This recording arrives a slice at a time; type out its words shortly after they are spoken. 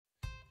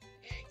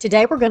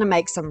Today we're going to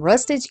make some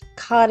rustic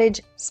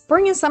cottage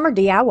spring and summer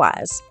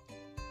DIYs.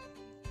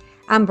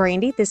 I'm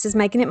Brandy. This is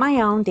Making It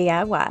My Own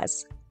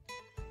DIYs.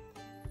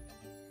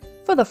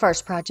 For the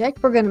first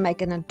project, we're going to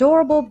make an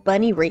adorable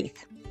bunny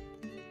wreath.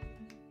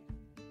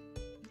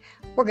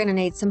 We're going to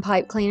need some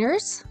pipe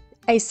cleaners,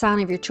 a sign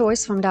of your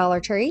choice from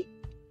Dollar Tree.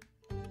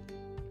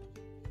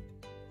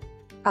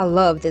 I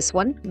love this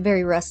one,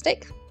 very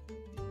rustic.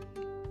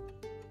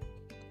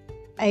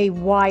 A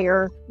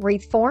wire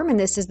wreath form, and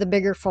this is the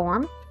bigger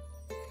form.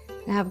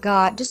 And I've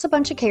got just a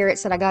bunch of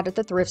carrots that I got at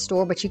the thrift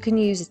store, but you can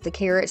use the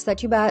carrots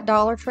that you buy at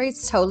Dollar Tree.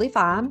 It's totally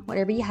fine,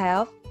 whatever you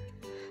have.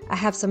 I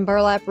have some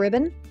burlap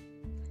ribbon,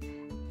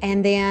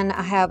 and then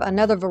I have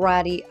another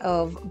variety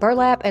of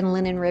burlap and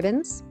linen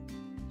ribbons,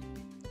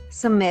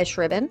 some mesh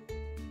ribbon,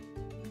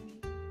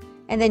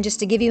 and then just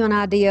to give you an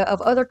idea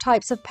of other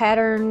types of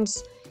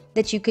patterns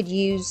that you could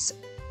use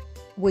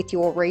with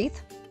your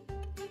wreath.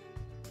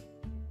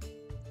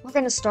 We're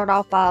going to start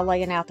off by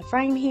laying out the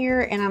frame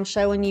here, and I'm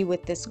showing you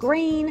with this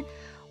green.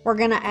 We're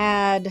going to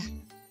add,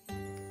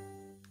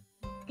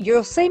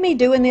 you'll see me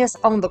doing this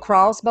on the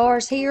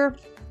crossbars here.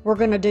 We're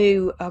going to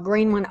do a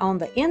green one on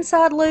the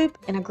inside loop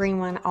and a green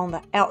one on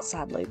the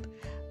outside loop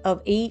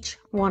of each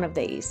one of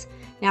these.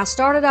 Now I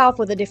started off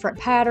with a different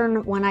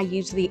pattern when I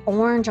used the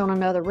orange on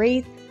another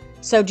wreath,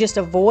 so just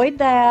avoid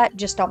that.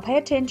 Just don't pay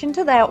attention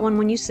to that one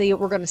when you see it.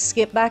 We're going to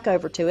skip back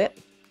over to it.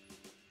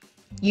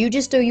 You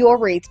just do your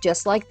wreath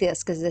just like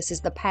this, because this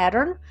is the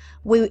pattern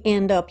we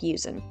end up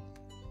using.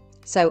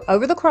 So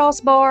over the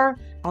crossbar,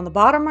 on the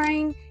bottom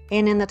ring,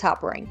 and in the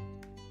top ring.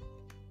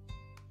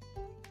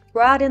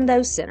 Right in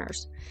those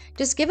centers.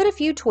 Just give it a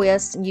few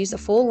twists and use a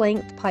full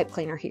length pipe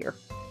cleaner here.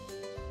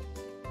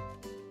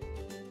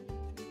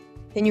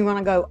 Then you're going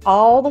to go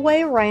all the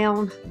way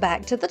around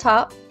back to the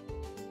top.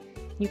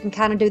 You can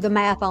kind of do the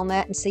math on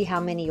that and see how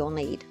many you'll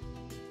need.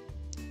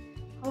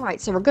 Alright,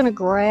 so we're going to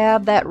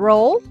grab that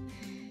roll.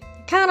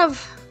 Kind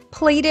of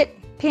pleat it,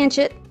 pinch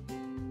it,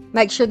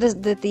 make sure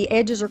that the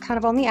edges are kind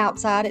of on the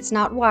outside. It's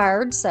not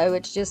wired, so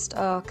it's just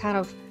kind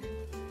of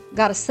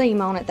got a seam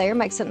on it there,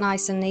 makes it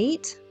nice and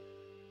neat.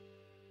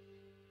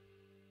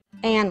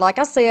 And like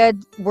I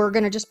said, we're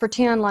going to just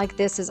pretend like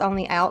this is on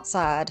the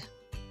outside.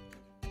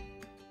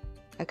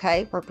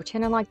 Okay, we're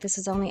pretending like this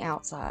is on the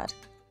outside.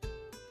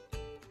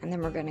 And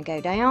then we're going to go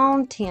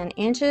down 10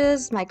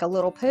 inches, make a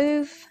little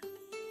poof,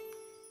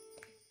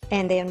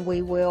 and then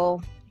we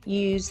will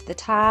use the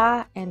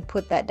tie and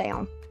put that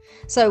down.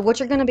 So what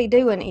you're going to be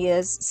doing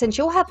is, since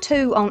you'll have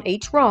two on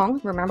each rung,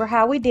 remember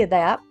how we did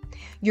that,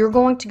 you're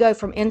going to go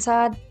from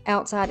inside,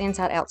 outside,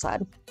 inside,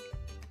 outside.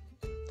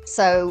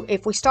 So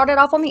if we started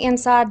off on the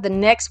inside, the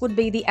next would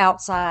be the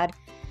outside,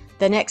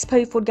 the next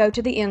poof would go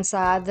to the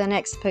inside, the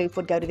next poof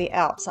would go to the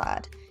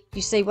outside.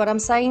 You see what I'm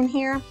saying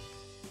here?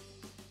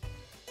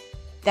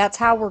 That's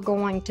how we're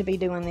going to be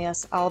doing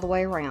this all the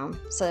way around.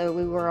 So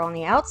we were on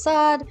the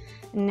outside,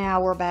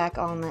 now we're back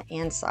on the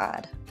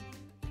inside.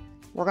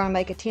 We're going to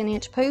make a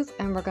 10-inch poof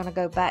and we're going to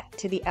go back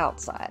to the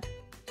outside.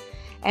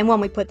 And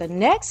when we put the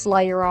next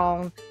layer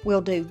on,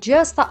 we'll do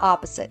just the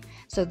opposite.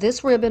 So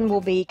this ribbon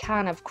will be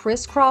kind of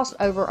crisscrossed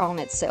over on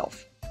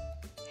itself.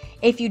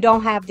 If you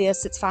don't have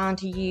this, it's fine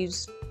to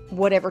use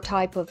whatever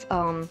type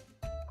of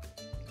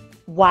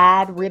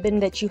wide ribbon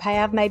that you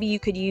have. Maybe you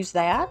could use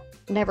that.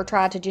 Never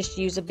tried to just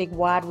use a big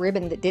wide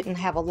ribbon that didn't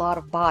have a lot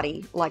of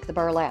body like the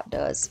burlap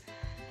does.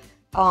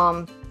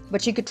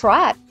 But you could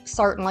try it,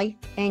 certainly,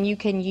 and you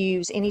can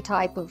use any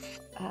type of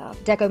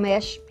deco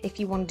mesh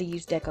if you wanted to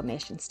use deco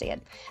mesh instead.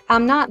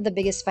 I'm not the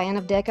biggest fan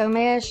of deco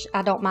mesh.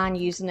 I don't mind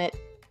using it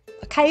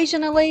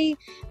occasionally,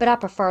 but I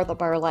prefer the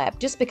burlap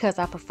just because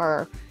I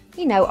prefer,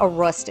 you know, a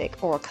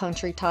rustic or a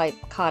country type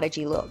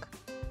cottagey look.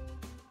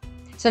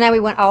 So now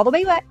we went all the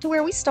way back to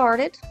where we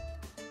started.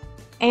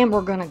 And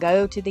we're going to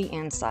go to the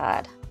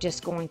inside.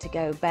 Just going to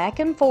go back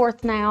and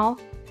forth now.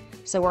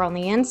 So we're on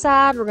the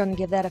inside. We're going to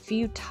give that a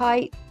few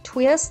tight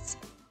twists.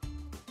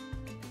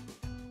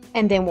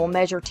 And then we'll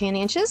measure 10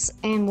 inches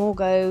and we'll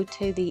go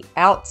to the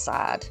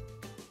outside.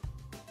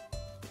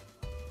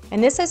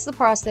 And this is the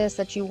process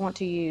that you want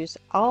to use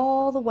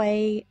all the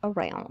way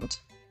around,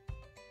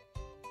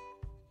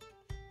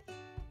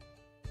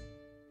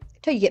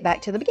 till you get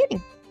back to the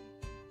beginning.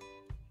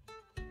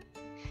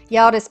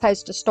 Y'all, it's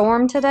supposed to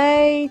storm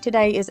today.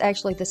 Today is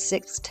actually the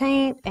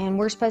 16th, and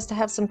we're supposed to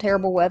have some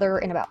terrible weather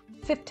in about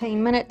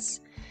 15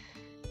 minutes.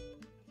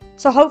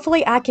 So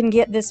hopefully I can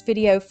get this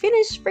video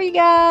finished for you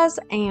guys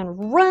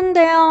and run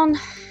down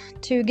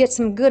to get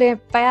some good and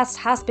fast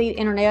high-speed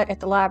internet at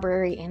the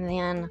library, and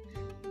then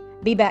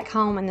be back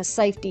home in the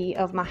safety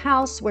of my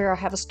house where I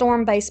have a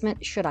storm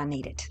basement should I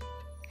need it.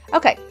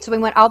 Okay, so we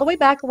went all the way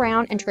back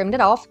around and trimmed it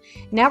off.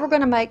 Now we're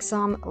going to make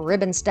some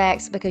ribbon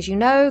stacks, because you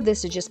know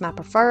this is just my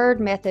preferred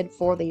method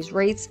for these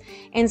wreaths.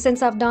 And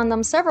since I've done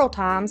them several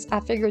times, I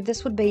figured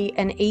this would be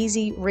an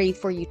easy wreath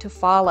for you to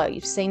follow.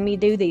 You've seen me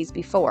do these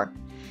before.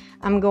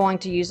 I'm going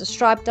to use a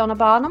striped on the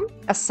bottom,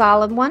 a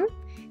solid one,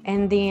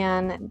 and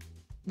then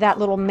that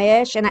little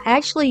mesh. And I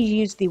actually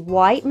used the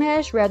white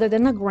mesh rather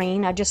than the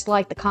green. I just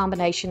like the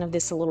combination of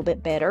this a little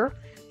bit better.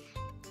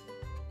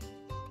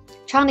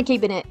 Trying to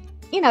keep it,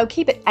 you know,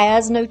 keep it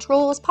as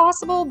neutral as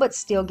possible, but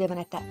still giving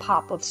it that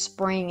pop of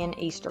spring and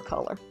Easter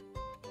color.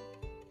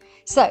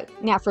 So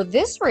now for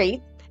this wreath,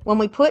 when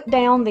we put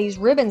down these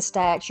ribbon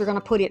stacks, you're going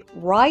to put it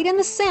right in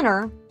the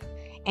center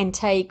and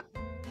take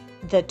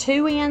the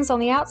two ends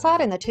on the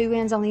outside and the two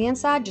ends on the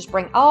inside. Just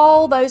bring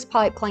all those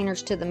pipe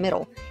cleaners to the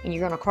middle, and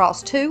you're going to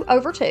cross 2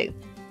 over 2.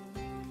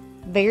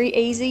 Very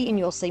easy, and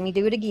you'll see me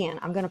do it again.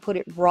 I'm going to put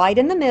it right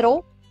in the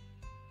middle.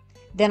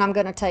 Then I'm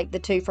going to take the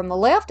 2 from the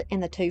left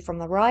and the 2 from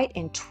the right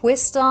and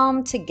twist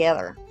them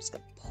together. Just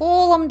going to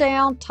pull them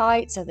down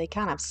tight so they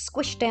kind of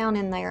squish down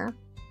in there.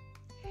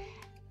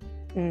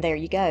 And there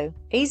you go.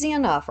 Easy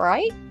enough,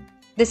 right?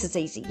 This is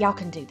easy. Y'all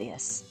can do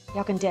this.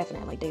 Y'all can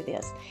definitely do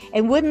this.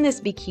 And wouldn't this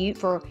be cute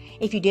for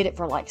if you did it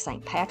for like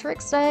St.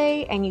 Patrick's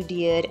Day, and you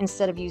did,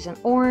 instead of using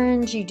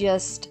orange, you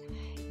just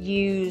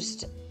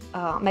used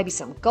maybe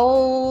some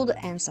gold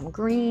and some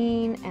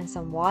green and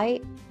some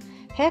white.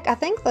 Heck, I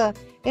think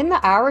in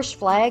the Irish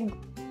flag,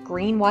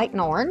 green, white,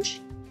 and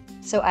orange.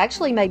 So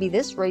actually maybe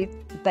this wreath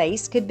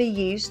base could be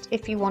used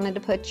if you wanted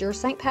to put your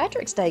St.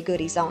 Patrick's Day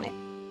goodies on it.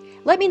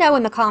 Let me know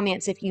in the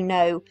comments if you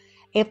know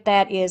if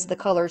that is the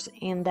colors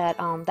in that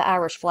the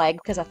Irish flag,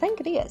 because I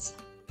think it is.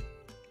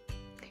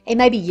 It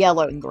may be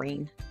yellow and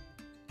green.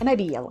 It may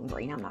be yellow and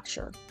green, I'm not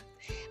sure.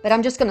 But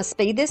I'm just going to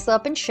speed this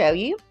up and show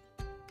you.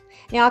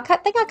 Now I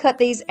think I cut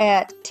these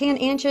at 10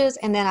 inches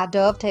and then I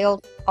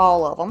dovetailed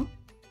all of them.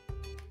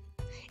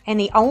 And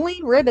the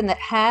only ribbon that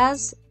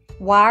has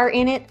wire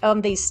in it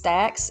on these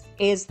stacks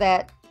is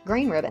that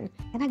green ribbon.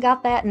 And I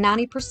got that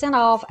 90%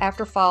 off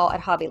after fall at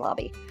Hobby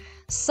Lobby.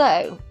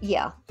 So,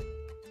 yeah,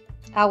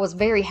 I was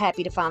very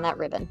happy to find that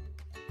ribbon.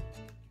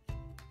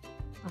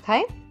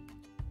 Okay,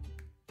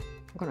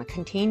 I'm going to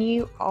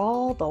continue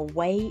all the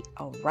way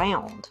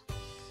around.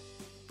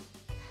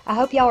 I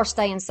hope y'all are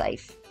staying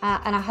safe.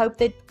 And I hope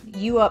that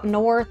you up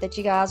north, that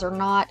you guys are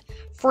not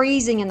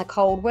freezing in the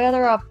cold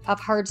weather. I've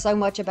heard so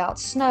much about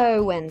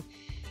snow and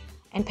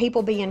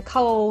people being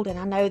cold, and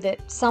I know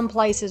that some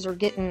places are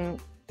getting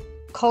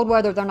cold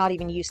weather they're not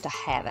even used to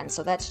having.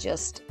 So that's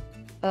just,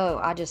 oh,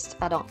 I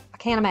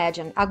can't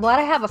imagine. I'm glad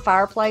I have a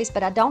fireplace,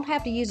 but I don't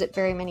have to use it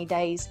very many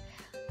days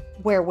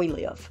where we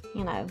live.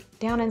 You know,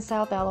 down in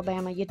South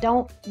Alabama, you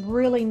don't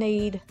really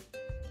need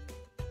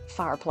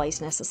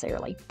fireplace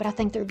necessarily, but I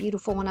think they're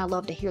beautiful and I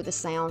love to hear the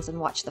sounds and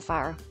watch the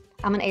fire.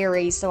 I'm an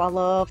Aries, so I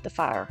love the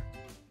fire.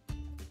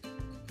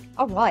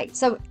 All right,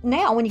 so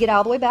now when you get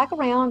all the way back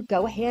around,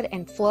 go ahead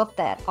and fluff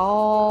that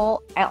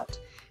all out.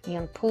 You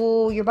can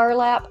pull your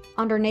burlap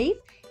underneath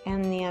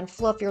and then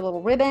fluff your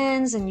little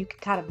ribbons, and you can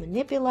kind of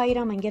manipulate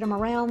them and get them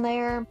around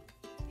there.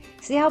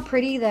 See how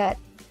pretty that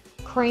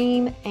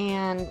cream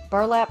and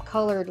burlap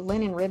colored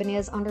linen ribbon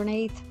is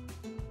underneath?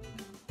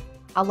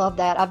 I love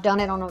that. I've done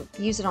it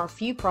used it on a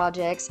few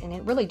projects, and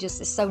it really just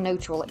is so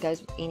neutral. It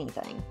goes with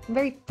anything.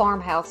 Very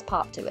farmhouse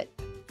pop to it.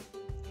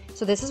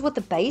 So this is what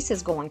the base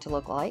is going to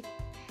look like.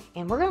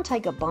 And we're going to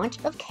take a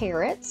bunch of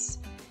carrots.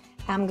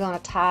 I'm going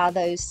to tie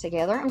those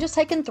together. I'm just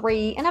taking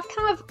 3, and I've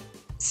kind of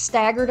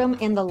staggered them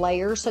in the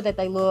layers so that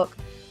they look,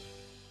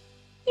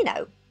 you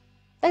know,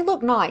 they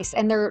look nice,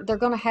 and they're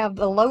going to have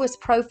the lowest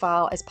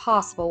profile as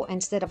possible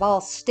instead of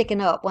all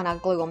sticking up when I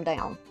glue them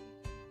down.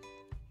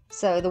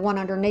 So the one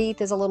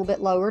underneath is a little bit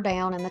lower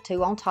down, and the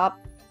 2 on top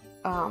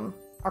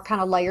are kind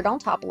of layered on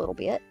top a little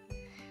bit.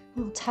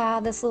 We'll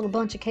tie this little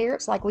bunch of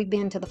carrots like we've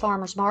been to the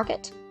farmer's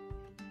market.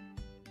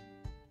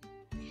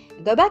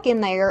 Go back in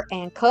there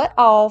and cut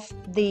off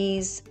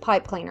these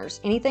pipe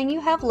cleaners. Anything you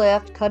have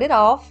left, cut it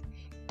off.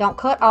 Don't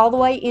cut all the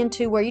way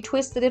into where you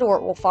twisted it or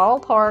it will fall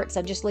apart.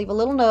 So just leave a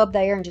little nub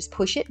there and just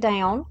push it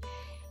down.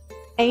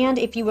 And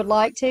if you would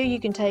like to, you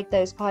can take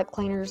those pipe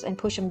cleaners and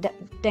push them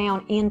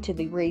down into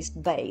the wreath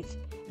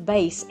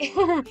base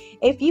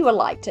if you would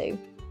like to.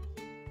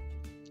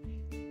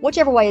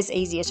 Whichever way is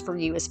easiest for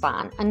you is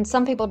fine. And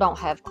some people don't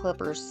have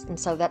clippers, and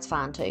so that's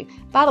fine too.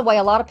 By the way,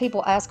 a lot of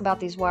people ask about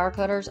these wire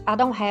cutters. I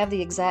don't have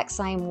the exact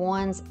same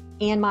ones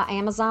in my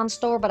Amazon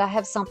store, but I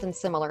have something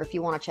similar if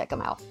you want to check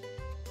them out.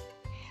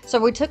 So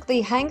we took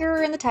the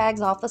hanger and the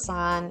tags off the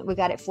sign. We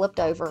got it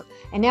flipped over.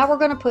 And now we're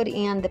going to put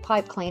in the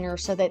pipe cleaner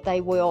so that they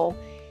will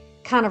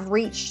kind of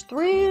reach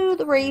through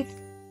the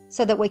wreath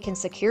so that we can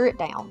secure it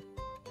down.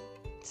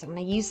 So I'm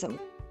going to use some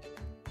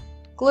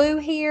glue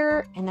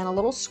here and then a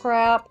little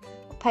scrap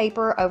of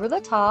paper over the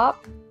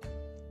top.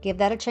 Give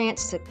that a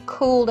chance to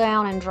cool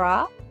down and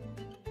dry.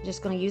 I'm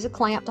just going to use a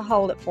clamp to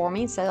hold it for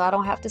me so I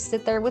don't have to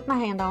sit there with my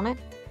hand on it.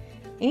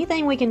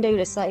 Anything we can do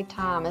to save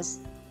time is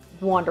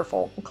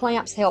wonderful.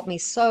 Clamps help me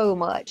so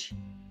much.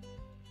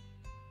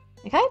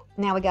 Okay,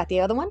 now we got the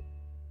other one.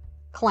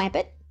 Clamp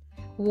it.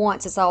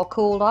 Once it's all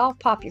cooled off,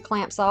 pop your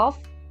clamps off.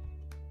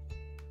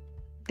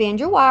 Bend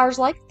your wires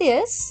like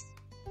this.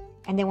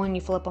 And then when you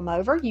flip them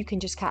over, you can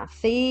just kind of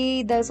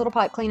feed those little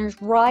pipe cleaners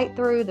right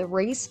through the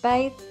wreath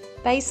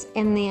base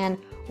and then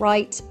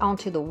right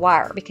onto the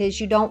wire, because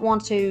you don't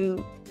want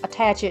to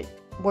attach it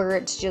where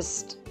it's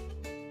just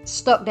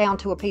stuck down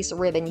to a piece of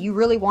ribbon. You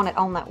really want it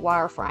on that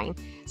wire frame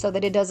so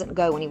that it doesn't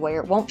go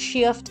anywhere. It won't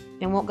shift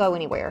and won't go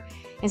anywhere.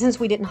 And since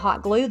we didn't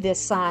hot glue this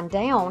sign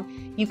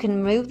down, you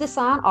can move the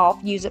sign off,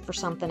 use it for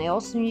something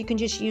else, and you can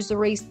just use the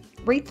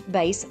wreath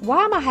base.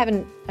 Why am I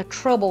having a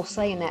trouble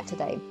saying that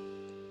today?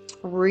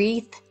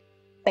 Wreath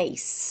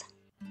base.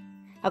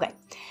 Okay.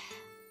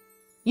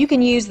 You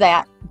can use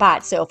that by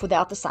itself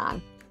without the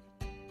sign.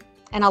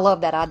 And I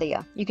love that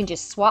idea. You can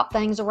just swap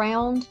things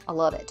around. I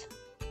love it.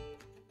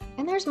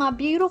 And there's my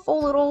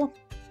beautiful little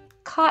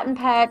cotton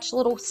patch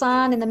little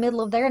sign in the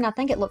middle of there, and I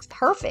think it looks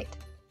perfect.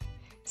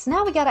 So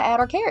now we got to add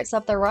our carrots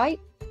up there, right?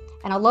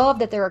 And I love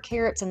that there are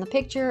carrots in the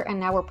picture, and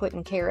now we're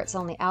putting carrots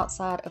on the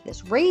outside of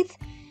this wreath,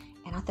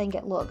 and I think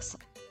it looks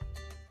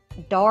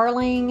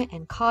darling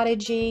and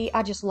cottagey.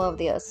 I just love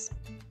this.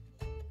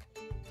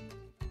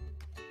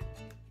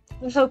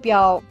 I hope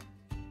y'all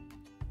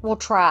will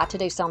try to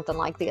do something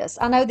like this.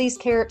 I know these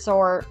carrots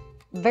are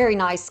very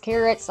nice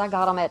carrots. I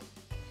got them at,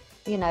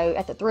 you know,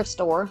 at the thrift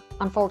store.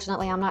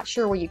 Unfortunately, I'm not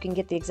sure where you can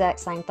get the exact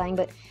same thing,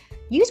 but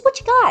use what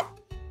you got.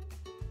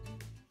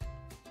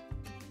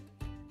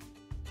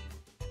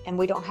 And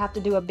we don't have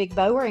to do a big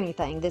bow or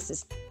anything. This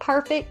is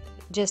perfect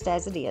just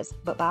as it is.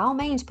 But by all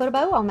means, put a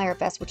bow on there if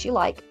that's what you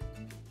like.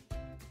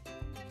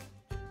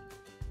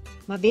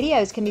 My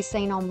videos can be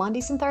seen on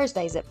Mondays and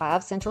Thursdays at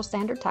 5 Central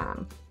Standard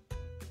Time.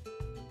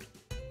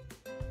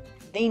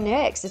 The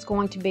next is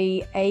going to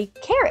be a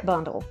carrot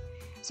bundle.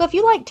 So if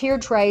you like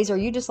tiered trays or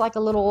you just like a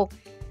little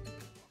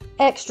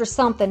extra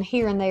something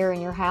here and there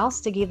in your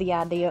house to give the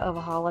idea of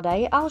a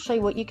holiday, I'll show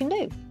you what you can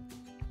do.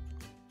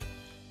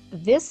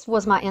 This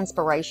was my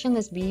inspiration,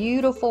 this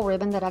beautiful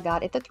ribbon that I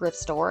got at the thrift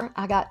store.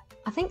 I got,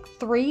 I think,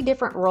 3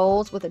 different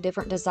rolls with a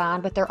different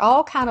design, but they're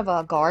all kind of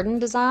a garden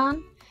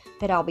design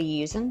that I'll be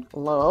using.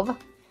 Love.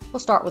 We'll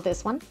start with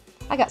this one.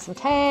 I got some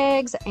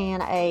tags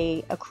and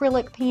a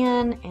acrylic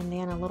pen and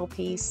then a little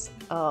piece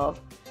of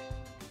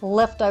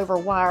leftover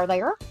wire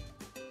there,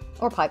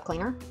 or pipe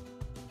cleaner.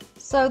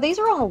 So these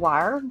are on a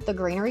wire, the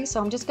greenery, so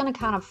I'm just going to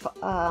kind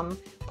of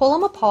pull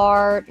them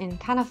apart and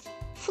kind of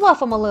fluff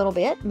them a little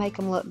bit, make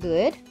them look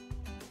good,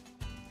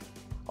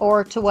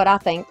 or to what I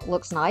think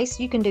looks nice.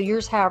 You can do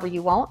yours however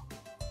you want,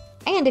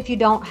 and if you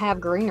don't have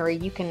greenery,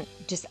 you can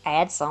just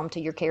add some to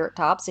your carrot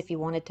tops if you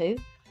wanted to.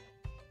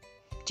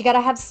 But you got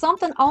to have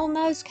something on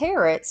those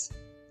carrots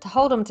to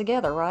hold them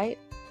together, right?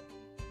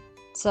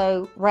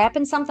 So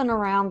wrapping something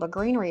around the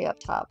greenery up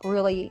top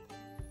really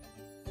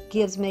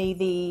gives me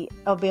the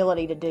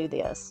ability to do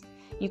this.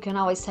 You can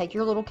always take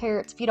your little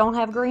carrots, if you don't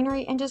have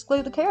greenery, and just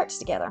glue the carrots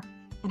together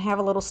and have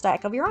a little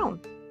stack of your own.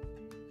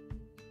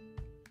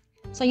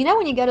 So you know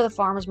when you go to the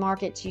farmer's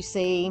markets, you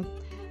see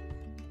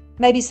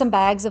maybe some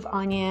bags of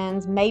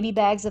onions, maybe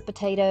bags of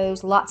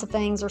potatoes, lots of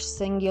things are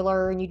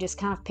singular, and you just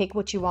kind of pick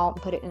what you want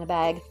and put it in a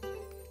bag.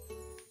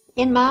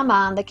 In my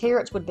mind, the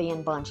carrots would be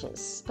in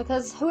bunches,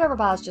 because whoever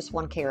buys just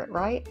one carrot,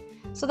 right?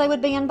 So they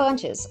would be in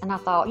bunches, and I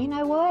thought, you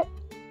know what?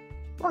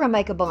 We're going to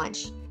make a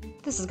bunch.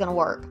 This is going to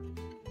work.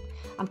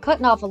 I'm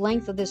cutting off a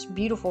length of this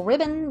beautiful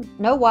ribbon,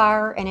 no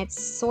wire, and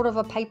it's sort of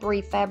a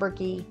papery,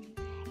 fabricy.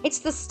 It's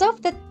the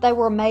stuff that they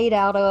were made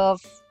out of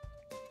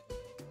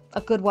a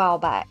good while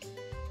back.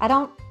 I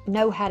don't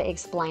know how to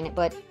explain it,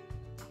 but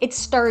it's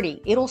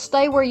sturdy. It'll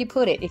stay where you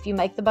put it. If you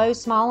make the bow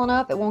small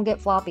enough, it won't get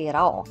floppy at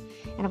all.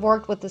 And I've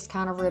worked with this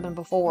kind of ribbon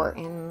before,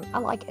 and I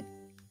like it.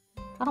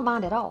 I don't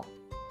mind at all.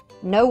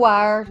 No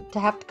wire to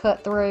have to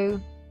cut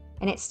through,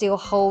 and it still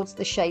holds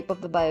the shape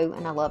of the bow,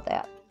 and I love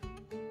that.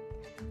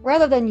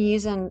 Rather than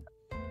using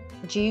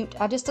jute,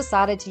 I just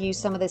decided to use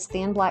some of this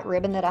thin black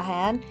ribbon that I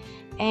had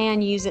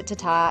and use it to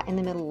tie in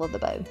the middle of the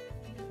bow.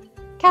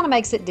 Kind of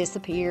makes it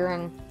disappear,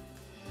 and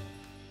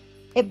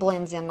it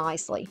blends in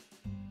nicely.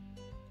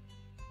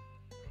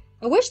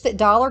 I wish that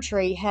Dollar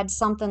Tree had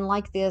something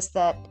like this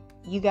that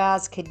you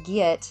guys could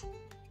get.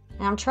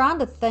 And I'm trying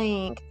to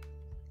think,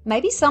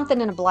 maybe something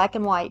in a black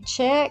and white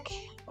check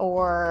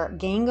or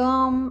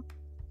gingham.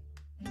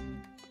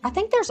 I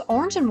think there's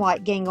orange and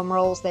white gingham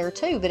rolls there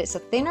too, but it's a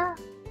thinner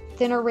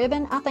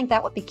ribbon. I think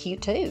that would be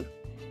cute too.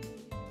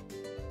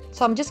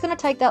 So I'm just going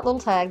to take that little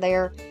tag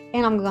there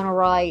and I'm going to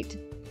write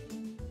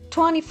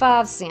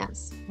 25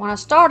 cents. When I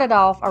started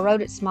off, I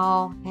wrote it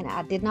small and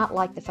I did not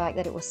like the fact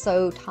that it was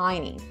so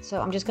tiny.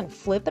 So I'm just going to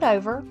flip it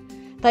over.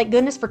 Thank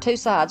goodness for 2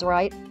 sides,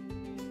 right?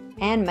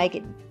 And make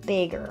it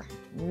bigger.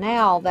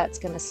 Now that's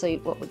going to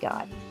suit what we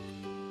got.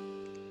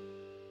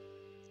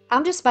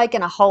 I'm just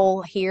making a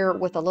hole here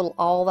with a little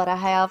awl that I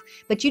have,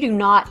 but you do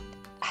not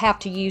have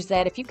to use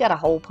that. If you've got a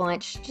hole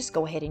punch, just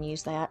go ahead and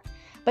use that.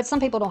 But some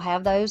people don't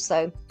have those,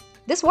 so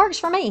this works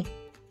for me.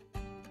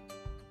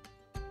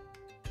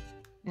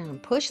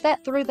 And push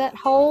that through that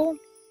hole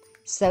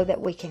so that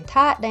we can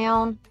tie it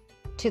down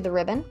to the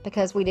ribbon,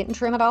 because we didn't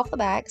trim it off the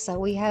back, so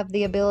we have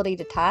the ability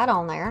to tie it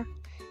on there.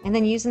 And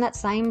then using that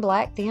same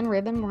black thin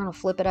ribbon, we're going to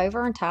flip it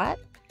over and tie it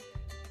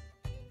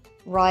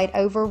right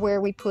over where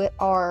we put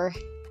our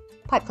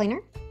pipe cleaner.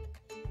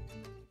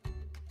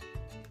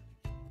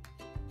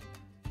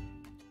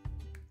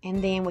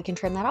 And then we can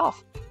trim that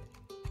off.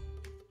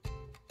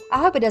 I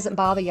hope it doesn't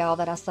bother y'all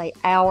that I say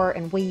our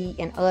and we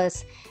and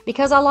us,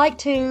 because I like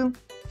to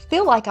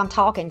feel like I'm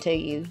talking to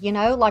you, you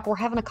know, like we're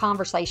having a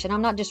conversation.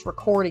 I'm not just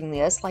recording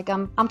this, like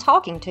I'm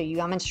talking to you,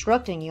 I'm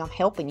instructing you, I'm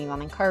helping you,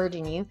 I'm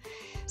encouraging you.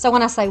 So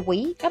when I say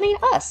we, I mean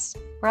us,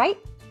 right?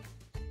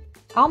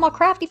 All my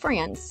crafty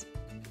friends.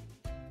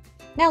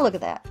 Now look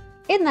at that.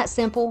 Isn't that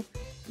simple?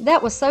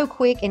 That was so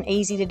quick and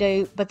easy to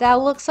do, but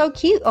that'll look so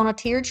cute on a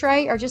tier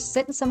tray or just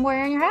sitting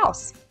somewhere in your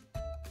house.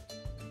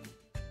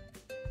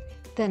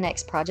 The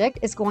next project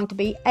is going to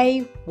be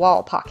a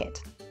wall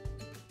pocket.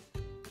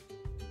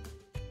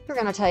 You're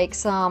going to take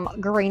some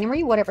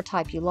greenery, whatever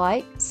type you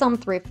like, some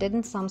thrifted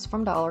and some's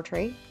from Dollar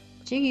Tree.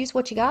 But you use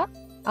what you got.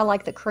 I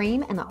like the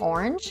cream and the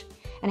orange,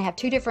 and I have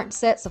 2 different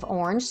sets of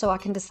orange so I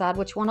can decide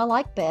which one I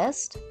like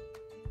best.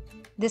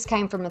 This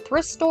came from the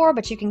thrift store,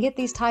 but you can get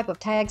these type of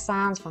tag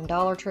signs from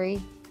Dollar Tree.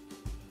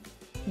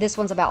 This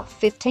one's about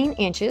 15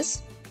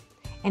 inches.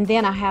 And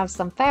then I have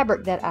some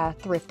fabric that I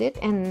thrifted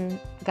and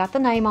got the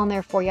name on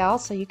there for y'all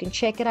so you can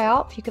check it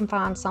out if you can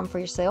find some for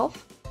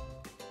yourself.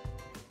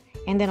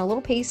 And then a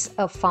little piece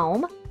of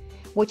foam,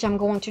 which I'm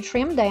going to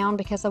trim down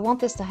because I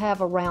want this to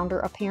have a rounder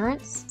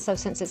appearance. So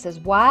since it's as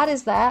wide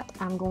as that,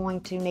 I'm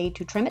going to need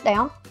to trim it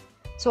down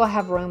so I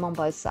have room on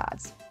both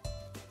sides.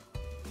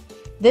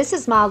 This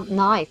is my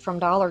knife from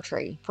Dollar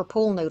Tree for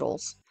pool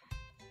noodles.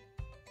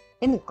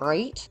 Isn't it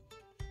great?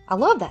 I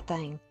love that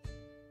thing.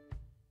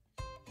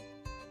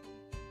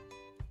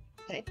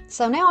 Okay,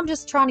 so now I'm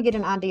just trying to get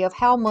an idea of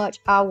how much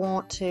I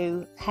want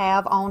to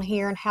have on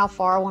here and how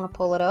far I want to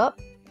pull it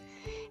up.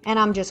 And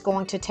I'm just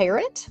going to tear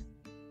it.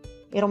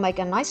 It'll make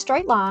a nice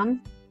straight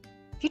line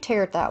if you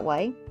tear it that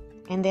way.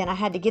 And then I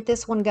had to get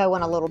this one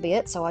going a little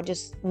bit, so I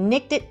just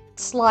nicked it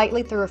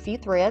slightly through a few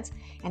threads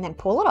and then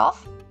pull it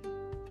off.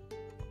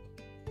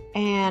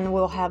 And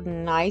we'll have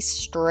nice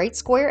straight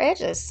square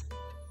edges.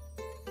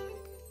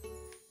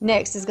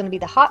 Next is going to be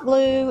the hot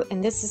glue,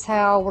 and this is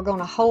how we're going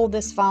to hold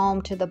this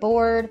foam to the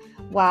board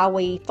while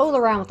we fool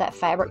around with that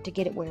fabric to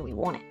get it where we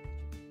want it.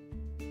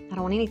 I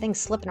don't want anything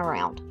slipping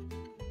around.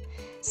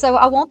 So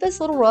I want this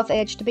little rough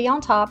edge to be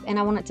on top, and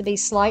I want it to be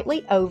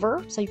slightly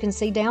over so you can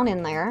see down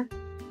in there.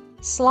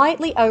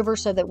 Slightly over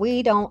so that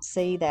we don't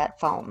see that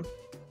foam.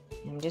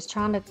 I'm just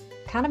trying to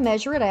kind of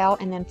measure it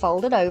out and then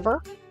fold it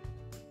over.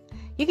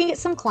 You can get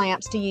some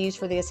clamps to use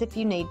for this if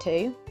you need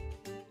to.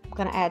 I'm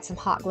going to add some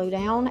hot glue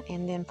down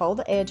and then fold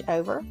the edge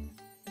over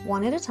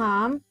one at a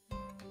time.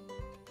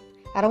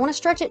 I don't want to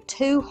stretch it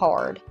too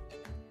hard,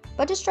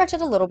 but just stretch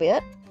it a little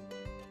bit.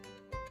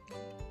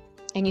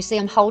 And you see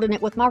I'm holding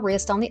it with my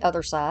wrist on the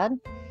other side.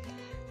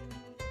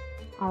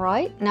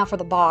 Alright, now for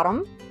the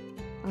bottom,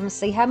 I'm going to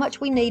see how much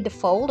we need to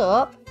fold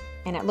up.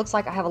 And it looks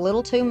like I have a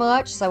little too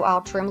much, so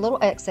I'll trim a little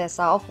excess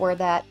off where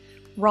that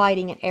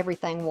writing and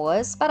everything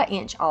was, about 1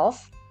 inch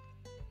off.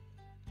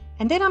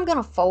 And then I'm going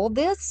to fold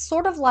this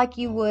sort of like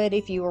you would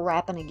if you were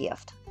wrapping a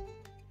gift.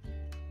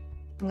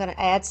 I'm going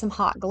to add some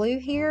hot glue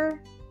here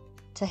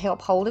to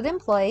help hold it in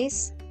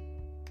place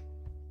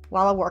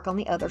while I work on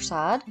the other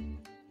side.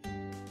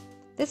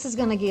 This is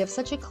going to give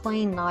such a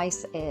clean,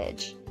 nice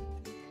edge.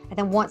 And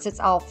then once it's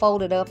all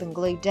folded up and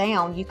glued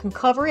down, you can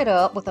cover it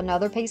up with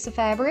another piece of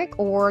fabric,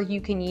 or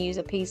you can use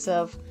a piece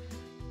of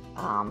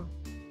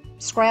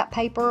scrap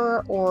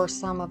paper or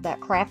some of that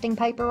crafting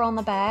paper on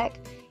the back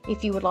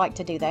if you would like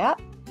to do that.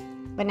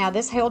 But now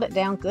this held it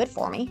down good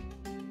for me.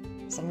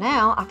 So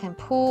now I can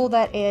pull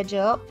that edge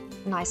up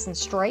nice and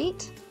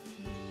straight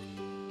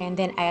and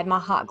then add my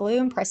hot glue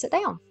and press it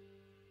down.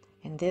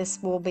 And this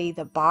will be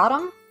the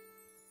bottom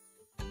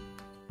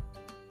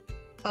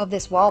of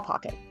this wall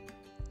pocket.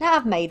 Now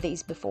I've made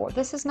these before.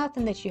 This is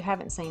nothing that you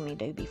haven't seen me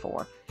do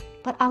before.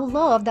 But I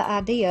love the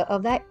idea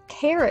of that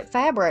carrot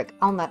fabric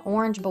on that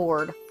orange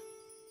board.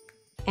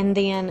 And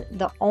then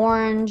the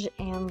orange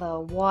and the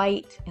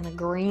white and the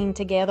green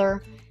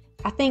together.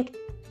 I think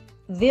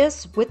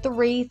this with the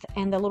wreath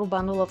and the little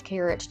bundle of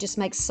carrots just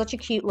makes such a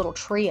cute little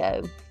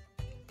trio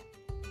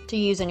to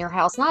use in your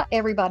house. Not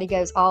everybody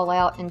goes all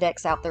out and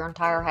decks out their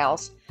entire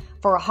house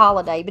for a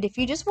holiday, but if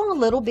you just want a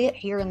little bit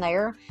here and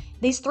there,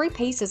 these 3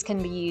 pieces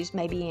can be used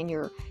maybe in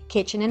your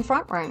kitchen and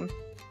front room,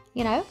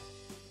 you know?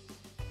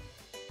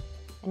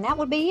 And that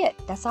would be it.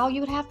 That's all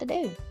you would have to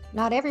do.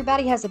 Not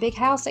everybody has a big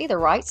house either,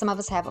 right? Some of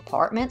us have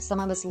apartments, some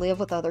of us live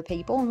with other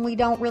people, and we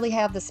don't really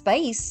have the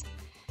space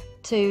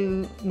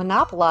to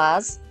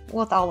monopolize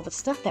with all of the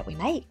stuff that we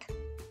make.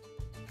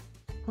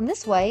 And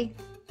this way,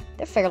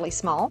 they're fairly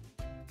small.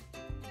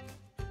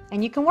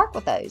 And you can work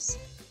with those.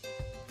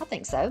 I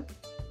think so.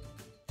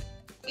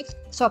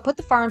 So I put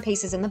the fern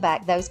pieces in the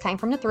back. Those came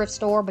from the thrift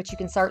store, but you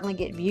can certainly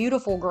get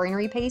beautiful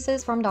greenery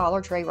pieces from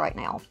Dollar Tree right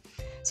now.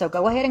 So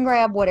go ahead and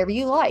grab whatever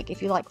you like.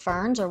 If you like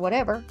ferns or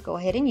whatever, go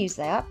ahead and use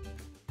that.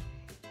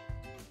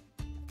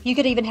 You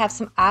could even have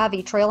some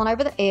ivy trailing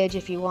over the edge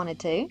if you wanted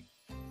to.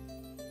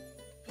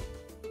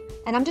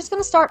 And I'm just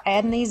going to start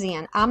adding these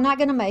in. I'm not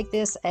going to make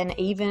this an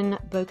even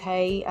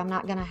bouquet. I'm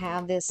not going to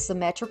have this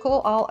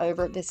symmetrical all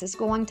over. This is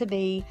going to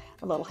be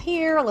a little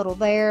here, a little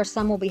there.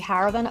 Some will be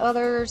higher than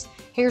others.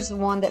 Here's the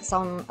one that's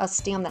on a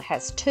stem that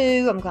has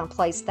two. I'm going to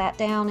place that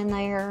down in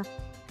there.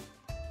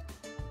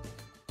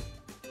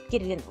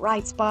 Get it in the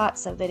right spot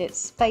so that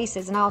its face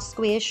isn't all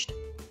squished.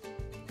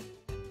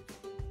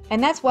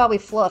 And that's why we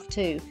fluff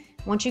too.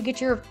 Once you get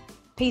your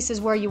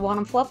pieces where you want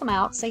them, fluff them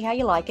out. See how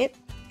you like it.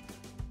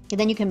 And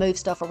then you can move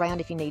stuff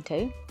around if you need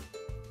to.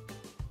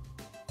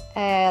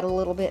 Add a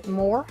little bit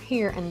more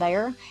here and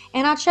there.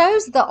 And I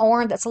chose the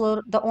orange that's a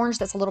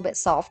little bit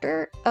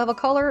softer of a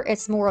color.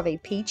 It's more of a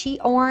peachy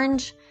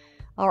orange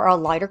or a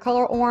lighter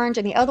color orange.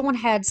 And the other one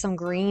had some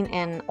green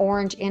and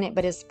orange in it,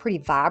 but it's pretty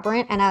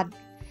vibrant. And I'm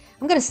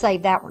going to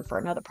save that one for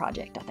another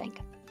project, I think.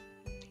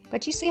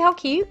 But you see how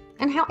cute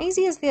and how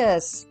easy is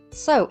this?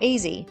 So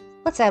easy.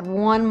 Let's add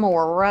one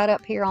more right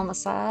up here on the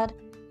side.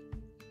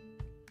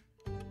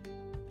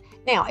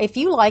 Now, if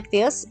you like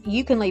this,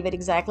 you can leave it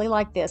exactly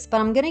like this, but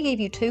I'm going to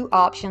give you two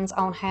options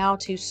on how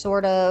to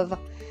sort of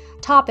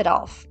top it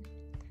off.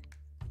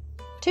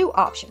 Two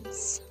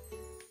options.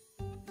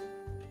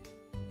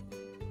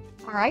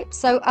 All right,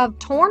 so I've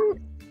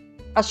torn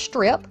a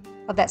strip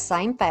of that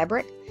same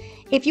fabric.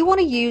 If you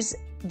want to use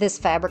this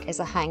fabric as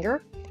a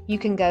hanger, you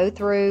can go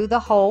through the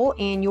hole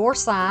in your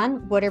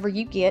sign, whatever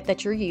you get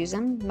that you're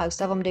using.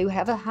 Most of them do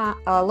have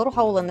a little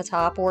hole in the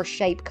top or a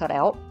shape cut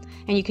out,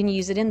 and you can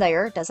use it in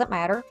there. It doesn't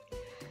matter.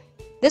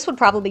 This would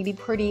probably be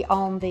pretty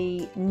on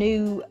the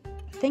new,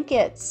 I think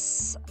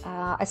it's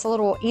a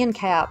little end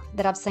cap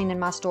that I've seen in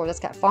my store that's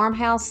got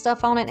farmhouse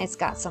stuff on it. And it's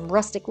got some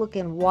rustic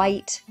looking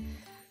white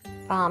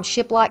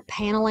ship-like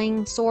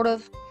paneling sort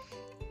of.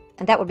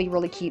 And that would be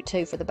really cute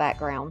too for the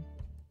background.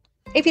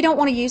 If you don't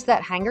want to use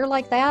that hanger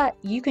like that,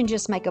 you can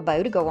just make a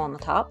bow to go on the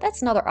top.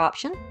 That's another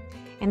option.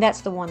 And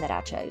that's the one that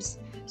I chose.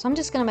 So I'm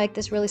just going to make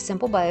this really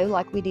simple bow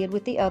like we did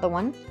with the other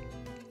one.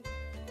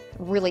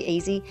 Really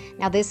easy.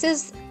 Now this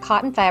is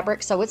cotton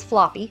fabric, so it's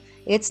floppy.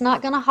 It's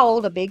not going to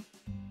hold a big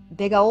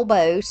old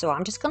bow, so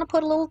I'm just going to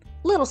put a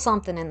little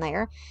something in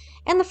there.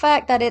 And the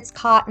fact that it's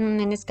cotton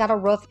and it's got a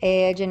rough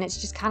edge and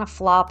it's just kind of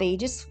floppy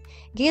just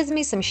gives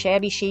me some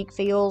shabby chic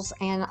feels,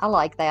 and I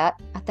like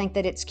that. I think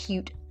that it's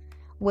cute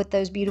with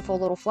those beautiful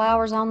little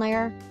flowers on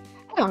there.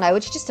 I don't know,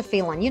 it's just a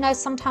feeling. You know,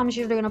 sometimes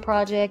you're doing a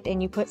project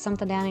and you put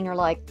something down and you're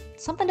like,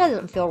 something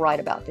doesn't feel right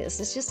about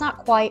this. It's just not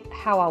quite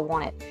how I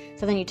want it.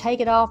 So then you take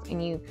it off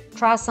and you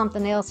try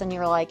something else and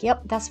you're like,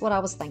 yep, that's what I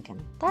was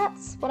thinking.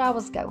 That's what I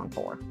was going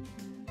for.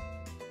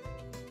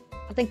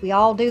 I think we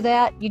all do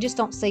that. You just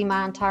don't see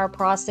my entire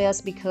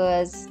process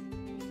because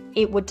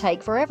it would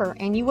take forever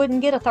and you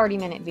wouldn't get a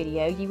 30-minute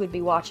video. You would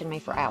be watching me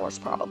for hours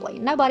probably.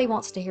 Nobody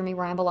wants to hear me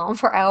ramble on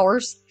for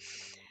hours.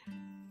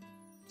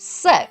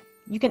 So,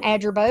 you can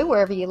add your bow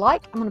wherever you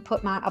like. I'm going to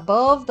put mine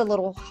above the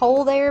little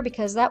hole there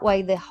because that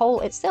way the hole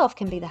itself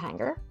can be the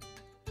hanger.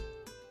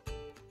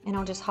 And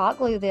I'll just hot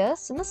glue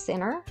this in the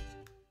center.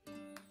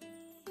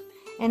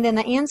 And then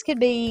the ends could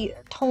be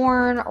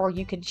torn, or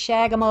you could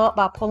shag them up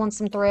by pulling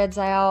some threads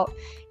out.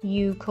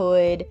 You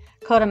could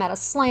cut them at a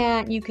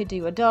slant. You could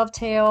do a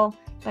dovetail.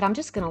 But I'm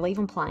just going to leave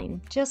them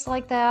plain. Just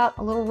like that.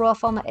 A little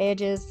rough on the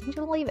edges. I'm just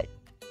going to leave it.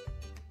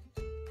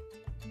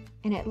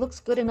 And it looks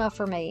good enough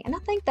for me. And I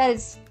think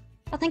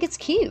it's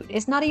cute.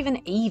 It's not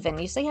even even.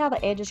 You see how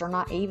the edges are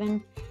not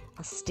even?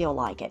 I still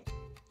like it.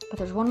 But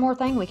there's one more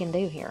thing we can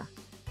do here.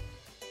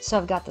 So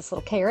I've got this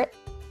little carrot.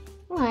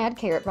 I'm going to add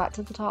carrot right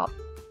to the top.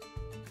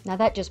 Now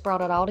that just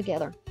brought it all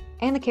together.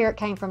 And the carrot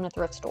came from the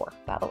thrift store,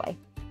 by the way.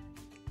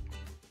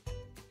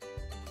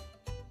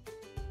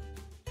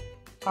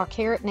 Our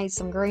carrot needs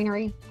some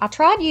greenery. I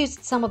tried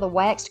using some of the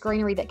waxed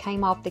greenery that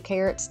came off the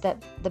carrots,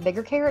 the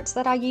bigger carrots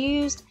that I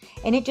used,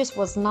 and it just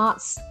was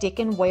not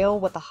sticking well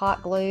with the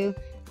hot glue.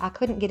 I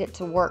couldn't get it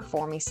to work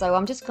for me, so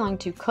I'm just going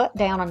to cut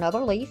down another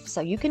leaf. So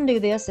you can do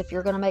this if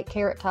you're going to make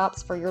carrot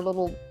tops for your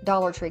little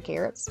Dollar Tree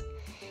carrots.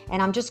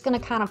 And I'm just going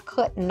to kind of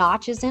cut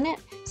notches in it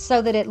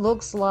so that it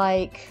looks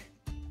like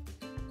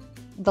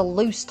the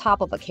loose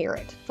top of a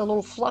carrot, the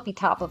little fluffy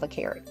top of a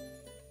carrot.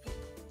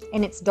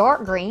 And it's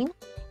dark green,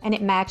 and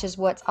it matches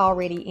what's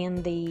already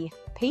in the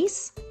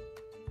piece.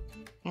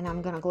 And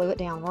I'm going to glue it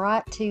down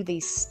right to the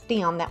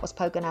stem that was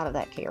poking out of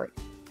that carrot.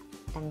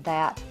 And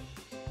that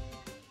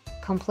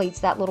completes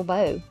that little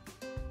bow.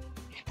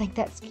 I think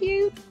that's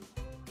cute.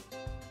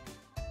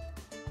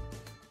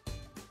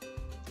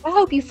 I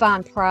hope you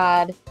find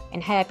pride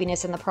and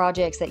happiness in the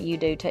projects that you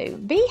do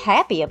too. Be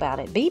happy about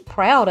it. Be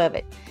proud of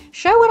it.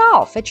 Show it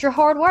off. It's your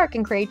hard work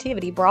and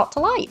creativity brought to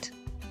light.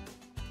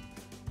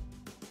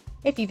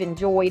 If you've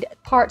enjoyed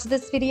parts of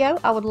this video,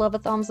 I would love a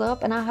thumbs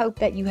up, and I hope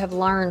that you have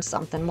learned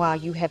something while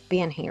you have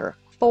been here,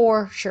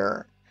 for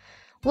sure.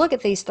 Look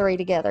at these three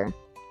together.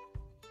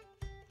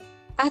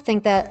 I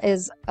think that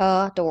is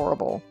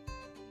adorable.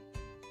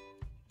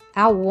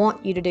 I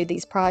want you to do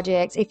these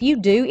projects. If you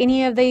do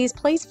any of these,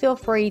 please feel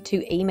free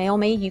to email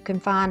me. You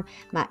can find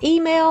my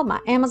email, my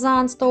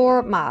Amazon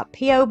store, my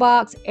P.O.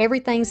 box.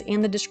 Everything's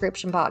in the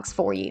description box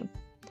for you.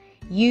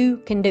 You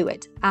can do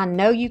it. I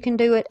know you can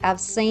do it. I've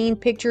seen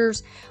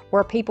pictures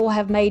where people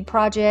have made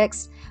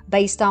projects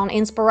based on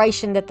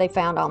inspiration that they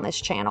found on this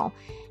channel.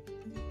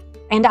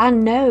 And I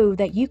know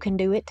that you can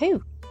do it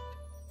too.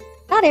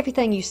 Not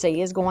everything you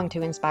see is going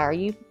to inspire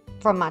you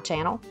from my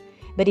channel,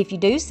 but if you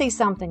do see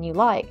something you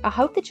like, I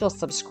hope that you'll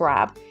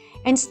subscribe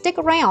and stick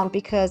around,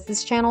 because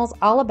this channel is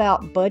all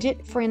about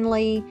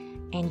budget-friendly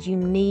and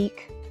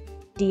unique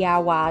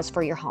DIYs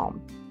for your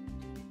home.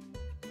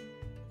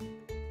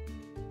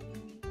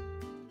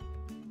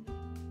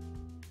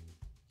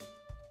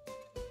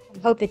 I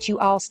hope that you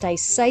all stay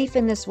safe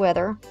in this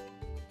weather,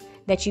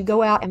 that you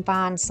go out and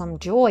find some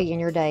joy in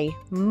your day,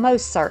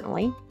 most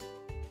certainly.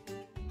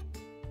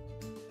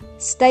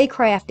 Stay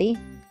crafty.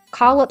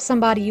 Call up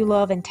somebody you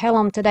love and tell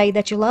them today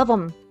that you love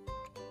them.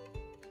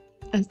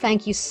 And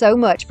thank you so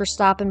much for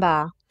stopping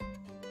by.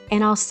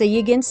 And I'll see you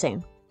again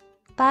soon.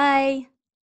 Bye.